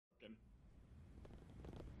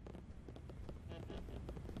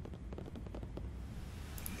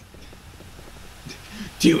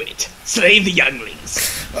Do it. Slay the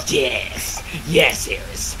younglings. Yes. Yes,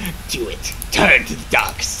 Eris. Do it. Turn to the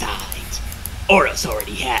dark side. Oros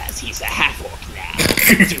already has. He's a half-orc now.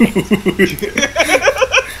 Do it.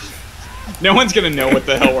 No one's gonna know what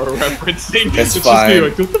the hell we're referencing. It's Just fine. be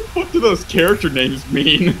like, what the fuck do those character names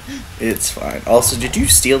mean? It's fine. Also, did you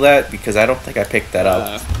steal that? Because I don't think I picked that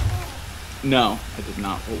up. No, I did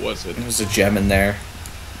not. What was it? There was a gem in there.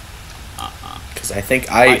 Because I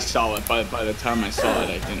think I saw it. By the time I saw it,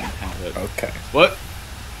 I didn't have it. Okay. What?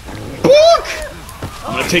 Book!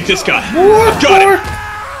 I'm gonna take this guy. I've got him.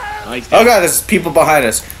 Oh god, there's people behind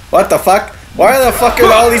us. What the fuck? Where the fuck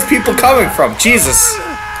are all these people coming from? Jesus.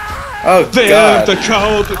 Oh god. The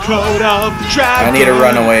code of the dragon. I need to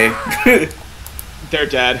run away. They're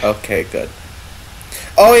dead. Okay, good.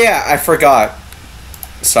 Oh yeah, I forgot.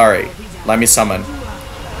 Sorry. Let me summon.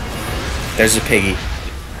 There's a piggy.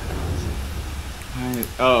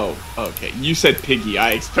 Oh, okay. You said piggy.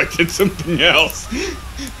 I expected something else.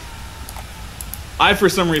 I, for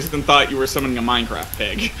some reason, thought you were summoning a Minecraft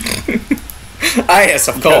pig. Ah, yes,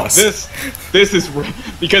 of course. This is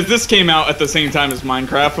because this came out at the same time as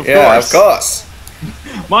Minecraft. Of course. Of course.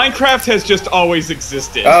 Minecraft has just always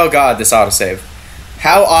existed. Oh god, this autosave.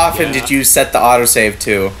 How often did you set the autosave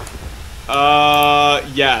to?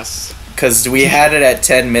 Yes. Because we had it at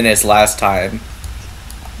 10 minutes last time.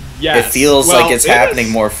 Yes. It feels like it's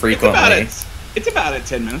happening more frequently. It's about at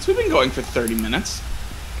 10 minutes. We've been going for 30 minutes.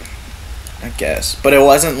 I guess. But it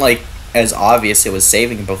wasn't like as obvious it was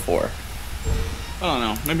saving before. I don't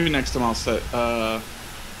know. Maybe next time I'll set.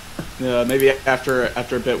 Maybe after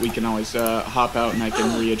a bit we can always hop out and I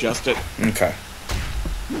can readjust it. Okay.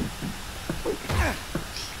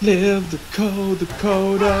 Live the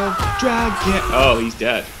code of dragon. Oh, he's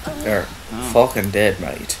dead. They're fucking dead,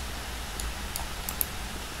 mate.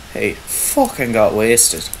 Hey, fucking got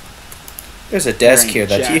wasted. There's a desk here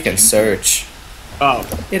that you can search. Oh.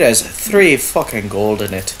 It has 3 fucking gold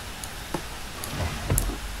in it.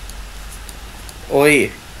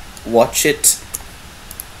 Oi, watch it.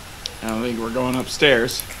 I don't think we're going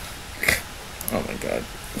upstairs. Oh my god.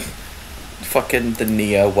 Fucking the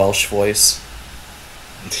Nia Welsh voice.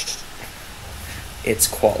 It's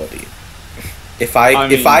quality. If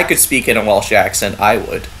I could speak in a Welsh accent, I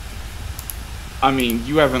would. I mean,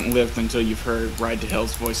 you haven't lived until you've heard Ride to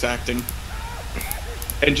Hell's voice acting.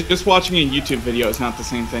 And just watching a YouTube video is not the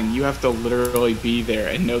same thing. You have to literally be there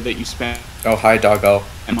and know that you spent... Oh, hi, doggo.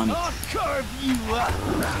 ...and money. I'll carve you up.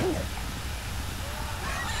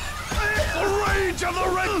 The rage of the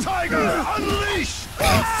red tiger, unleash!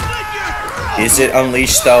 Is it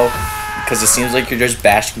unleashed, though? Because it seems like you're just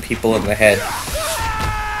bashing people in the head.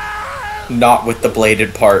 Not with the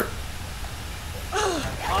bladed part.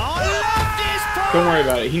 Don't worry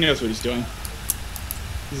about it. He knows what he's doing.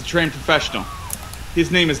 He's a trained professional.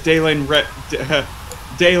 His name is Daylan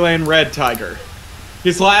Red Tiger.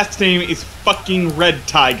 His last name is fucking Red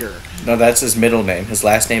Tiger. No, that's his middle name. His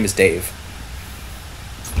last name is Dave.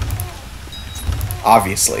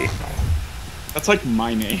 Obviously. That's like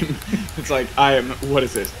my name. It's like, I am, what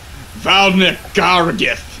is it? Valnik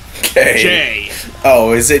Gargith. K. J.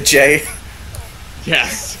 Oh, is it J?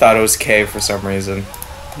 Yes. Thought it was K for some reason.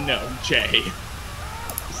 No, J.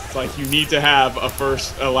 It's like you need to have a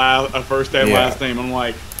first and last name. I'm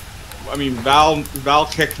like, I mean,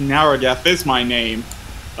 Valkik Narageth is my name.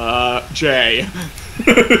 J.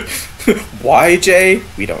 Why J?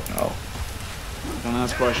 We don't know. Don't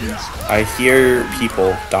ask questions. I hear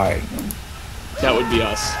people dying. That would be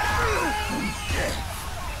us.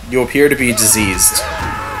 You appear to be diseased.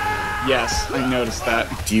 Yes, I noticed that.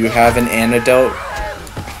 Do you have an antidote?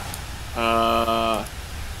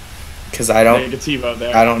 Because I don't. Negativo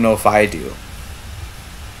there. I don't know if I do.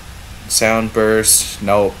 Sound burst.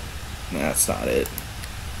 Nope. That's not it.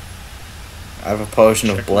 I have a potion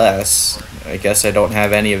of bless. I guess I don't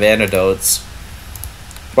have any of antidotes.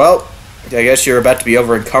 Well, I guess you're about to be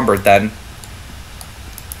over encumbered then.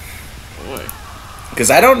 Boy.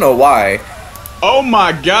 Because I don't know why. Oh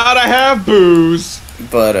my god, I have booze!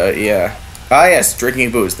 But, yeah. Ah, yes,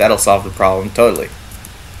 drinking booze. That'll solve the problem. Totally.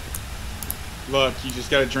 Look, you just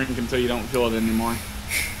gotta drink until you don't feel it anymore.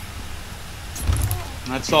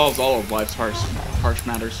 That solves all of life's harsh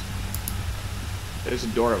matters. There's a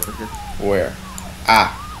door over here. Where?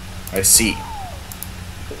 Ah, I see.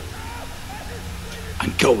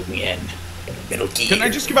 I'm going in. Middle key. Can I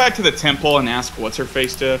just go back to the temple and ask what's her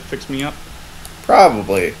face to fix me up?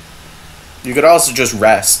 Probably. You could also just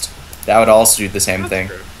rest. That would also do the same thing.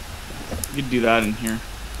 True. You could do that in here.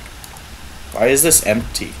 Why is this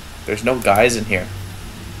empty? There's no guys in here.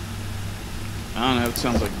 I don't know, it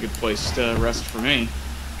sounds like a good place to rest for me.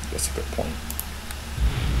 That's a good point.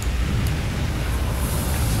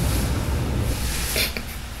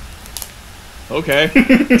 Okay.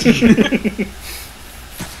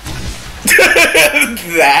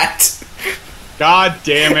 That. God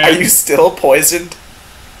damn it. Are you still poisoned?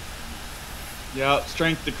 Yep,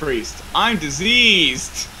 strength decreased. I'm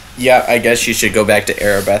diseased. Yeah, I guess you should go back to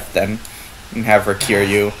Erebeth then and have her cure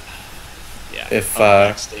you. Yeah. If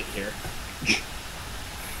stay here.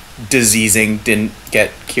 diseasing didn't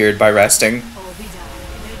get cured by resting.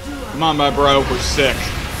 Come on, my bro. We're sick.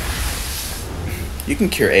 You can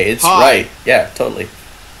cure AIDS, Hi. right? Yeah, totally.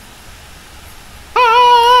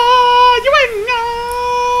 You ain't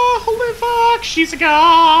know. Holy fuck, she's a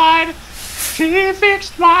god. She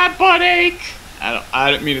fixed my butt ache.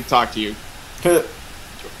 I didn't mean to talk to you.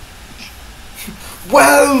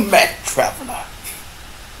 Well met, traveler.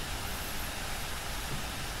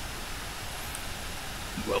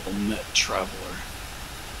 Well met, traveler.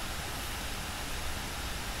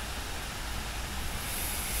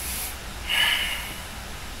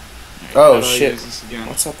 Oh How do I shit! use this again?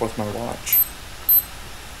 What's up with my watch?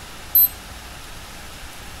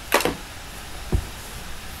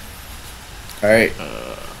 All right.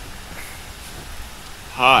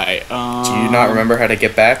 Hi. Do you not remember how to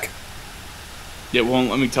get back? It won't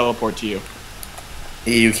let me teleport to you.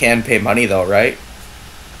 You can pay money though, right?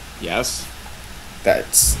 Yes.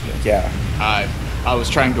 That's yeah. I was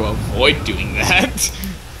trying to avoid doing that.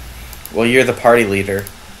 Well, you're the party leader.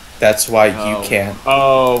 That's why you can't.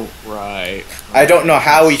 Oh, right. I don't know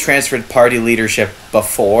how we transferred party leadership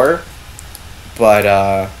before,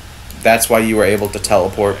 but that's why you were able to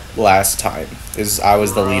teleport last time. Is I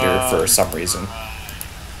was the leader for some reason.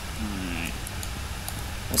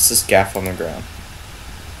 What's this gaff on the ground?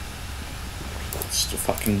 It's just a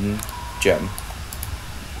fucking gem.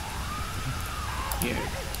 Yeah.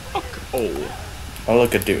 Fuck. Oh. Oh,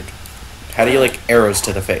 look, a dude. How do you like arrows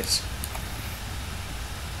to the face?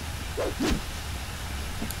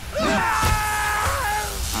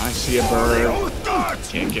 I see a bird.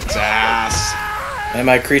 Kick its ass. And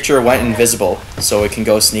my creature went invisible, so it can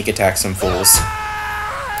go sneak attack some fools.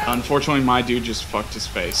 Unfortunately, my dude just fucked his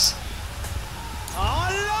face.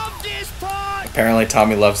 Apparently,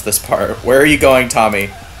 Tommy loves this part. Where are you going, Tommy?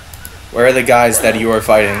 Where are the guys that you are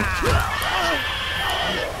fighting?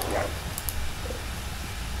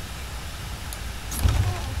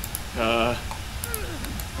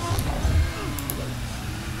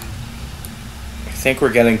 I think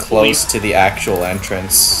we're getting close to the actual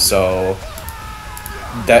entrance, so...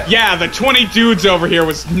 That... Yeah, the 20 dudes over here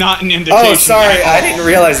was not an indication. Oh, sorry, I didn't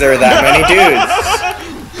realize there were that many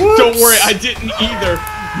dudes. Don't worry, I didn't either.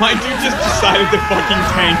 My dude just decided to fucking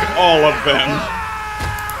tank all of them.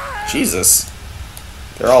 Jesus.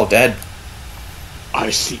 They're all dead.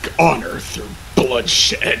 I seek honor through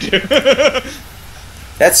bloodshed.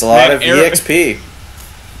 That's a lot of EXP.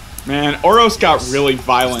 Man, Oros got really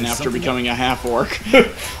violent after becoming a half-orc.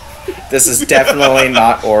 This is definitely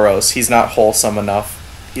not Oros. He's not wholesome enough.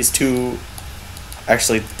 He's too...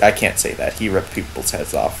 Actually, I can't say that. He ripped people's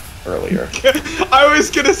heads off earlier. I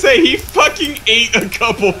was gonna say, he fucking ate a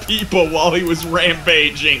couple people while he was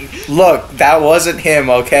rampaging. Look, that wasn't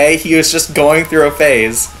him, okay? He was just going through a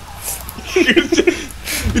phase.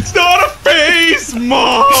 It's not a phase,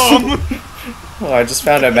 Mom! Oh, I just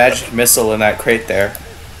found a magic missile in that crate there.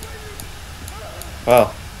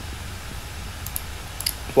 Well.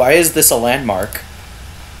 Why is this a landmark?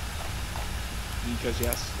 Because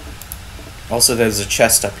yes. Also, there's a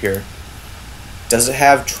chest up here. Does it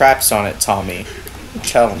have traps on it, Tommy?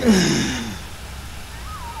 Tell me.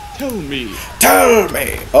 Tell me. Tell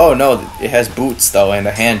me! Oh no, it has boots though and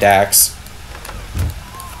a hand axe.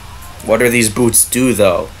 What do these boots do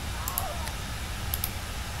though?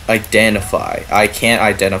 Identify. I can't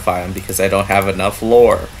identify them because I don't have enough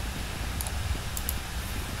lore.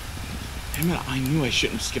 Damn it, I knew I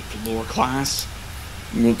shouldn't have skipped the lore class.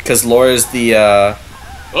 Because lore is the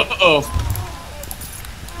Uh-oh.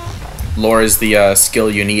 lore is the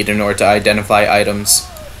skill you need in order to identify items.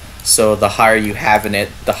 So the higher you have in it,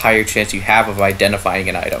 the higher chance you have of identifying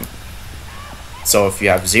an item. So if you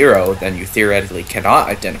have 0, then you theoretically cannot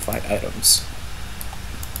identify items.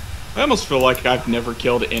 I almost feel like I've never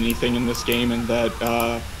killed anything in this game and that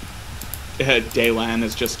Daylan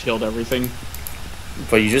has just killed everything.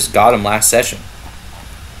 But you just got him last session.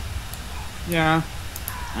 Yeah,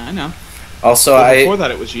 I know. Also, But before that,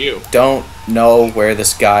 it was you. Don't know where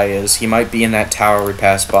this guy is. He might be in that tower we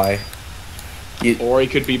passed by. Or he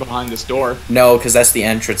could be behind this door. No, because that's the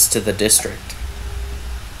entrance to the district.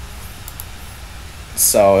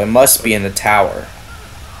 So it must be in the tower.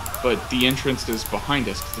 But the entrance is behind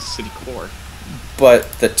us to the city core. But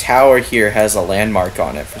the tower here has a landmark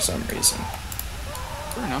on it for some reason.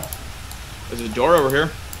 Fair enough. There's a door over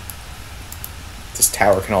here. This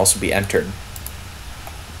tower can also be entered.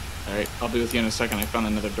 Alright, I'll be with you in a second. I found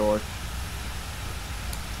another door.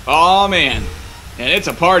 Oh man. And it's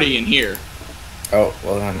a party in here. Oh,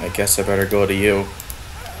 well then, I guess I better go to you.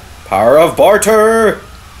 Power of barter!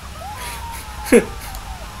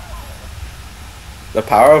 The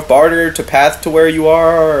power of barter to path to where you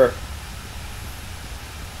are.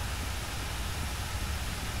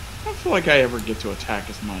 I don't feel like I ever get to attack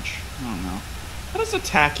as much. I don't know. How does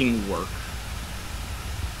attacking work?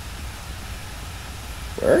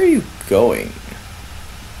 Where are you going?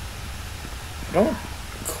 I don't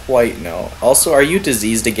quite know. Also, are you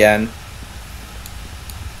diseased again?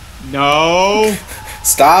 No.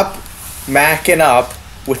 Stop macking up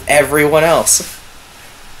with everyone else.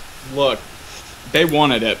 Look, they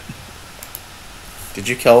wanted it. Did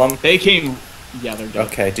you kill them? They came. Yeah, they're dead.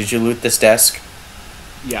 Okay, did you loot this desk?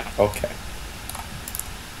 Yeah. Okay.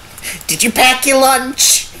 Did you pack your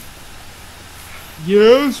lunch?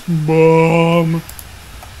 Yes, Mom.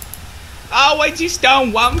 Oh, I just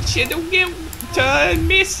don't want you to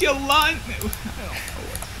miss your lunch.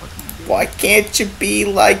 Why can't you be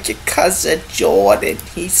like your cousin Jordan?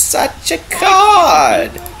 He's such a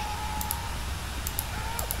card.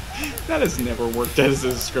 That has never worked as a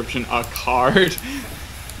description. A card.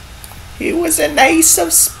 He was an ace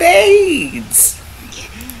of spades.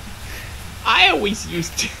 I always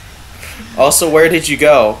used to Also, where did you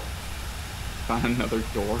go? find another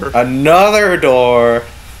door. Another door.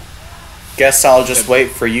 Guess I'll just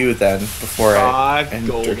wait for you then before I Five enter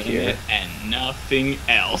gold in here. it and nothing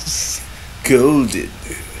else. Golden.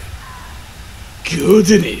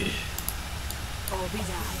 Golden it.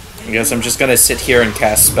 I guess I'm just gonna sit here and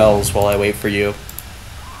cast spells while I wait for you.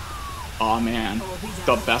 Aw man,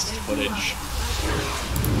 the best footage.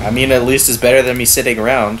 I mean, at least it's better than me sitting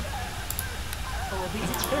around.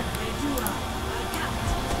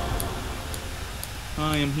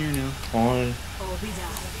 I am here now. On.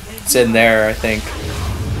 It's in there, I think.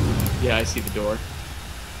 Yeah, I see the door.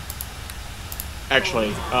 Actually,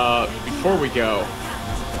 before we go,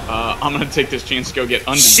 I'm gonna take this chance to go get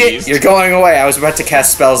undiseased. Shit! You're going away. I was about to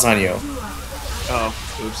cast spells on you. Oh,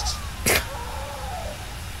 oops.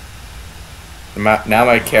 Now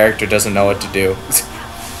my character doesn't know what to do.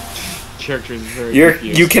 Character is very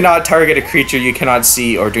confused. You cannot target a creature you cannot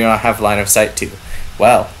see or do not have line of sight to.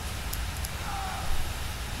 Well.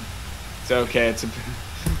 It's okay. It's a...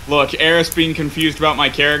 Look, Eris being confused about my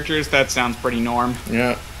characters, that sounds pretty norm.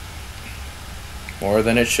 Yeah. More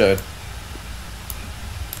than it should.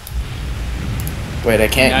 Wait, I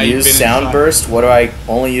can't Now you've use been sound inside. burst? What do I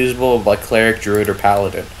only usable like cleric, druid, or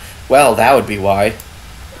paladin? Well, that would be why.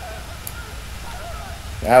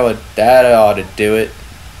 That ought to do it.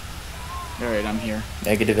 Alright, I'm here.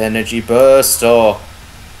 Negative energy burst. Oh,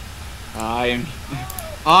 I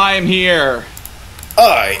am here.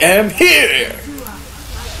 I am here. I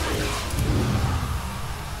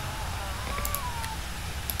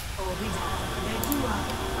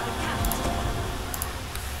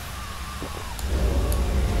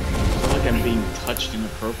feel like I'm being touched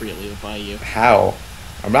inappropriately by you. How?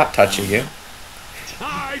 I'm not touching you.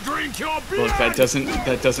 I drink your blood. Look, that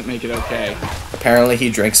doesn't make it okay. Apparently he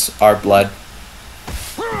drinks our blood.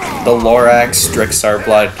 The Lorax drinks our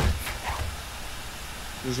blood.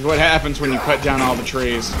 This is what happens when you cut down all the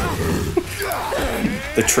trees.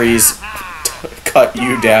 The trees cut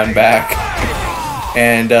you down back.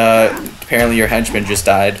 And apparently your henchman just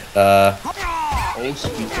died. Oh,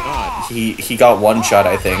 sweet God. He got one shot,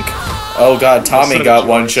 I think. Oh god, Tommy got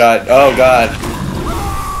one shot. Oh god.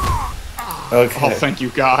 Okay. Oh, thank you,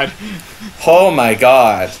 God. Oh my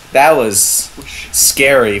god. That was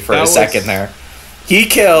scary for a second there. He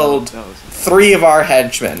killed That was... 3 of our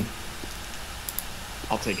henchmen.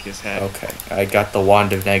 I'll take his head. Okay, I got the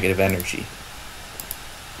wand of negative energy.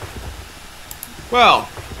 Well,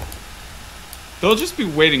 they'll just be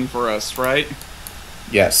waiting for us, right?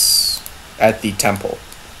 Yes. At the temple.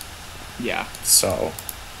 Yeah. So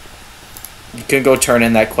you can go turn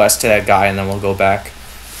in that quest to that guy and then we'll go back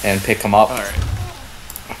and pick him up. Alright.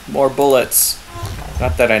 More bullets.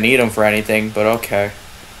 Not that I need them for anything, but okay.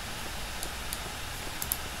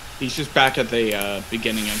 He's just back at the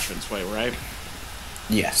beginning entranceway, right?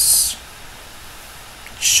 Yes.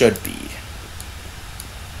 Should be.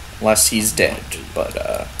 Unless he's dead,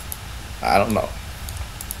 but I don't know.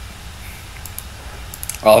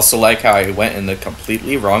 I also like how I went in the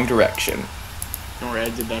completely wrong direction. Don't worry, I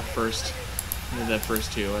did that first. I did that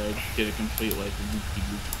first too. I did a complete like.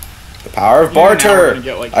 The power of Yeah, now we're barter! gonna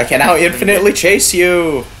get, like, I can now infinitely chase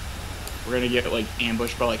you! We're gonna get like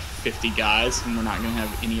ambushed by like 50 guys, and we're not gonna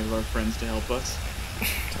have any of our friends to help us.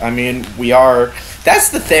 I mean, we are... That's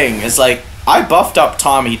the thing, is like, I buffed up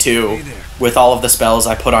Tommy too with all of the spells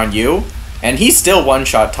I put on you, and he still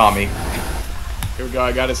one-shot Tommy. Here we go,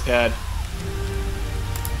 I got his head.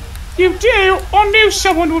 You do? I knew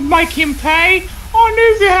someone would make him pay. I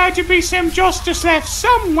knew there had to be some justice left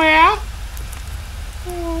somewhere.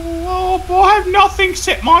 Oh, boy, I have nothing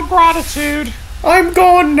except my gratitude. I'm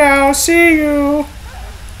gone now. See you.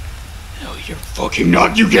 No, you're fucking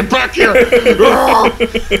not. You get back here.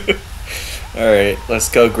 Alright, let's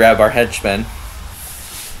go grab our henchmen.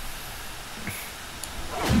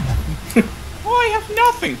 I have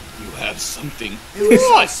nothing. You have something.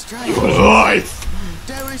 What? Your life.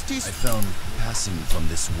 I found passing from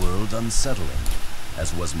this world unsettling,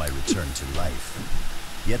 as was my return to life.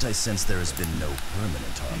 Yet I sense there has been no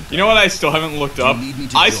permanent harm. You know what I still haven't looked up?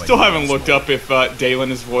 I still haven't looked up if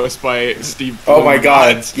Dalen is voiced by Steve. Oh my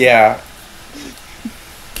god, yeah.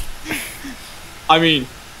 I mean,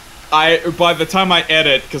 by the time I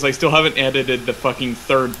edit, because I still haven't edited the fucking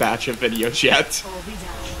third batch of videos yet,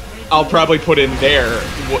 I'll probably put in there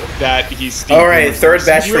that he's Steve. Alright, third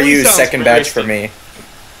batch for Really you, sounds second batch for realistic. me.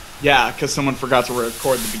 Yeah, because someone forgot to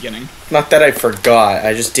record the beginning. Not that I forgot,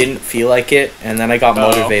 I just didn't feel like it, and then I got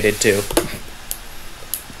motivated too.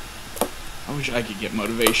 I wish I could get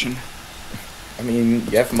motivation. I mean,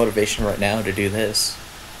 you have motivation right now to do this.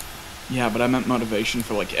 Yeah, but I meant motivation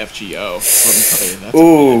for like FGO. Let me tell you, that's a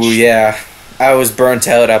Ooh, bitch. yeah. I was burnt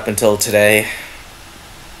out up until today.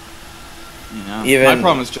 Yeah. Even- My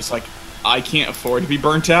problem is just like I can't afford to be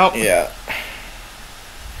burnt out. Yeah.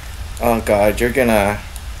 Oh god, you're gonna...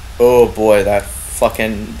 Oh boy, that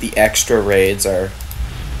fucking... The extra raids are...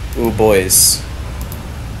 Ooh, boys.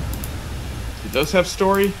 Do those have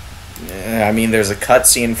story? Yeah, I mean, there's a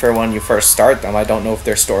cutscene for when you first start them. I don't know if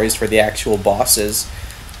there's stories for the actual bosses.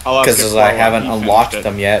 Because I haven't unlocked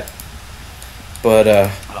them yet. But,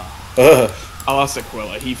 I'll ask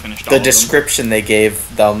Aquila. He finished all the of them. description they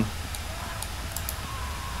gave them...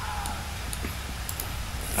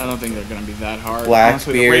 I don't think they're gonna be that hard.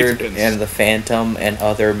 Honestly, the raids have Blackbeard been- and the Phantom and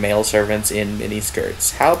other male servants in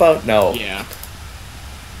miniskirts. How about no? Yeah.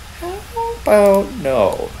 How about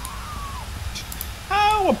no?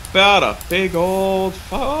 How about a big old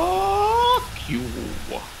fuck you?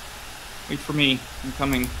 Wait for me. I'm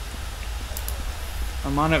coming.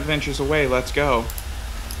 I'm on adventures away. Let's go.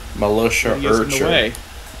 Militia He is in the Urcher. way.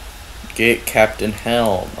 Gate Captain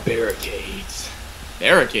Helm. Barricades.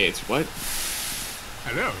 Barricades? What?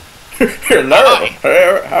 Hello. Hello.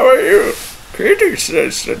 How are you? Greetings,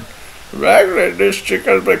 citizen. Magnet District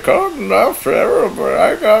has become now forever, but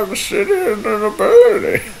I got the city and the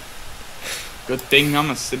ability. Good thing I'm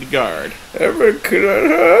a city guard. Every kid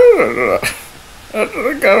I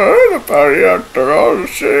think I heard about you after all the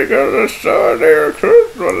city got this star near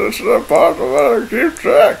Christmas. It's not possible to keep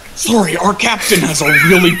track. Sorry, our captain has a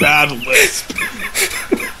really bad lisp.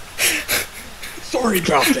 Sorry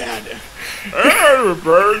about that.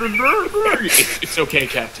 It's okay,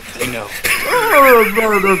 Captain. They know.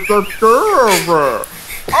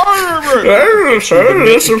 I just heard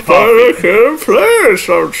this is part of the play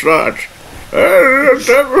some such. Yes,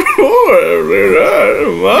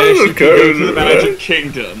 you can go to the Magic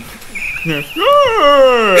Kingdom.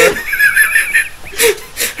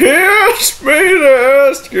 He asked me to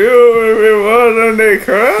ask you if you want any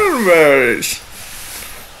cranberries.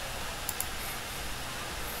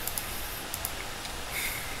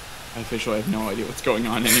 I officially have no idea what's going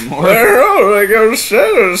on I anymore. don't know, like I've said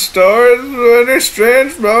in stories of any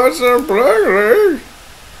strange monsters in Black Lake.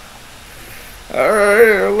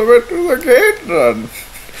 Alright, I'll limit to the gate then.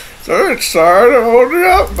 So it's sorry to hold you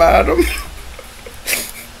up, madam.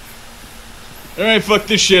 Alright, fuck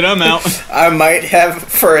this shit, I'm out. I might have,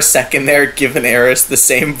 for a second there, given Eris the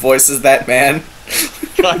same voice as that man.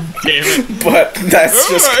 God damn it. But that's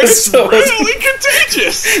just It's so really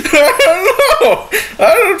contagious. I don't know.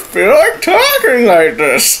 I don't feel like talking like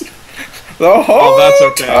this the whole that's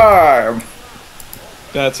okay. time.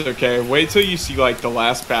 That's okay. Wait till you see like the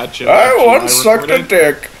last batch of I once sucked a recorded.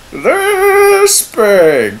 dick this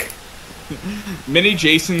big. Mini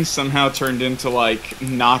Jason somehow turned into like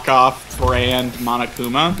knockoff brand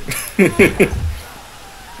Monokuma.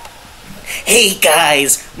 Hey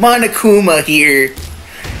guys, Monokuma here.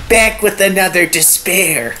 Back with another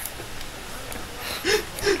despair.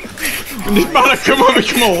 Did Monokuma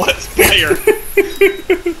become a let's player?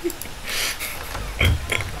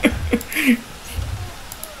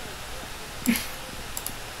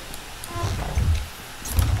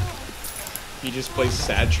 He just plays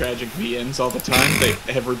sad, tragic VNs all the time.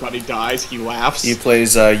 Everybody dies, he laughs. He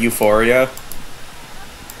plays Euphoria.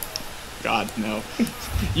 God, no.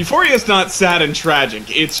 Euphoria's not sad and tragic.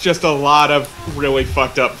 It's just a lot of really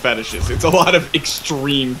fucked up fetishes. It's a lot of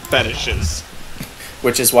extreme fetishes.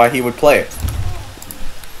 Which is why he would play it.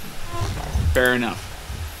 Fair enough.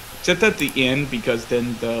 Except at the end, because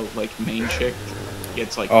then the like main chick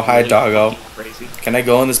gets like. Oh, hi, really doggo. fucking crazy. Can I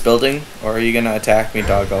go in this building, or are you gonna attack me,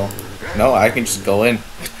 doggo? No, I can just go in.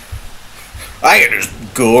 I can just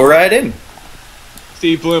go right in.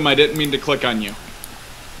 Steve Bloom, I didn't mean to click on you.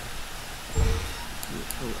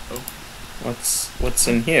 What's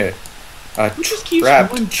in here? A Who just keeps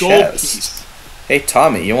trapped one gold chest. piece? Hey,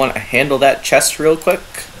 Tommy, you want to handle that chest real quick?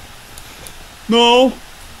 No.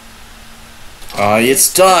 Oh,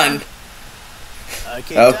 it's done.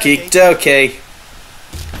 Okie dokie.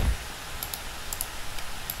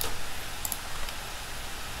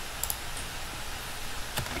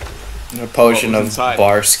 A potion of inside?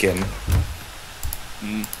 bar skin.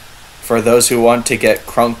 Mm. For those who want to get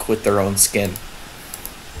crunk with their own skin.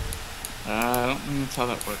 I don't think that's how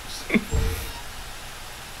that works.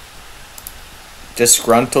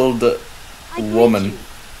 Disgruntled woman.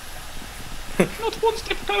 Not one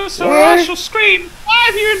step closer, or What? I shall scream. Why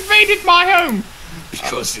have you invaded my home?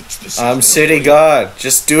 Because it's the I'm City God,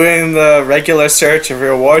 just doing the regular search of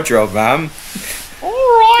your wardrobe, ma'am.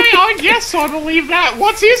 Alright, I guess I believe that.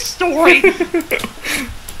 What's his story?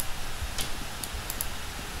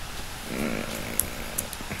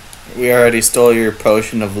 We already stole your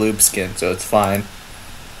potion of lube skin, so it's fine.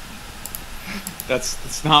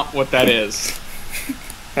 That's not what that is.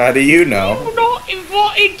 How do you know? You're not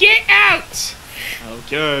invited, get out!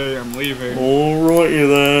 Okay, I'm leaving. Alrighty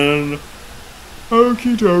then.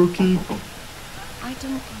 Okie dokie. I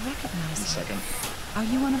don't recognize you. Second. Are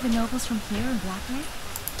you one of the nobles from here in Black Lake?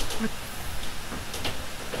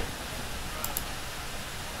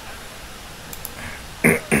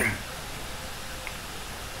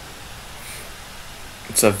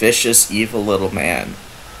 It's a vicious, evil little man.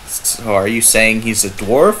 So are you saying he's a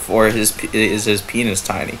dwarf, or is his penis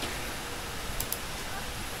tiny?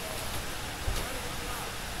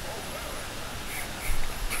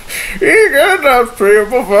 You got enough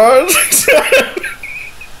people first.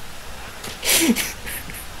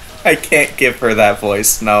 I can't give her that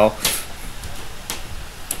voice, no.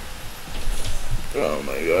 Oh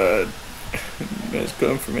my god. There's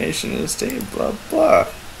confirmation in the state, blah blah.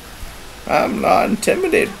 I'm not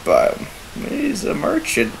intimidated by him. He's a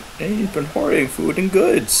merchant, and he's been hoarding food and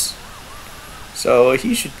goods. So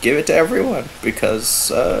he should give it to everyone,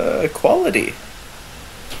 because, quality.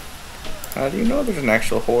 How do you know there's an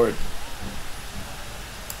actual hoard?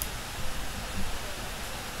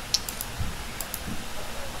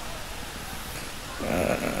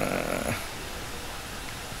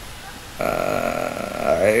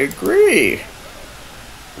 I agree.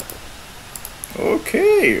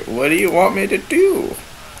 Okay, what do you want me to do?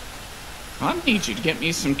 I need you to get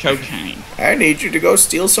me some cocaine. I need you to go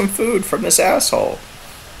steal some food from this asshole.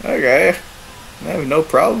 Okay. I have no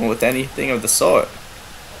problem with anything of the sort.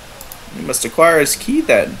 You must acquire his key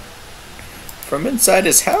then. From inside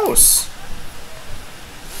his house.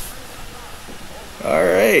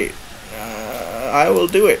 Alright. I will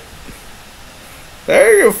do it.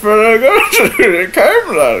 Thank you for the good to the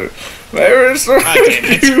camera. Maybe it's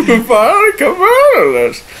you can finally come out of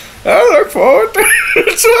this. I look forward to the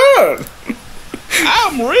turn.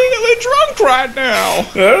 I'm really drunk right now.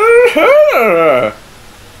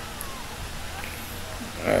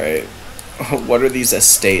 Alright. What are these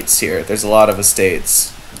estates here? There's a lot of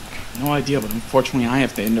estates. No idea, but unfortunately I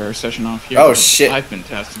have to end our session off here. Oh, because shit. I've been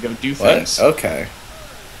tasked to go do What? things. Okay.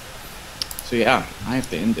 So yeah, I have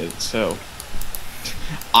to end it, so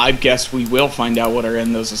I guess we will find out what are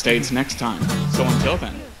in those estates next time. So until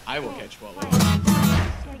then, I will catch you all later.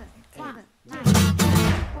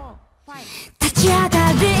 立ち上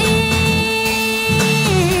がれ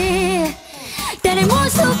誰も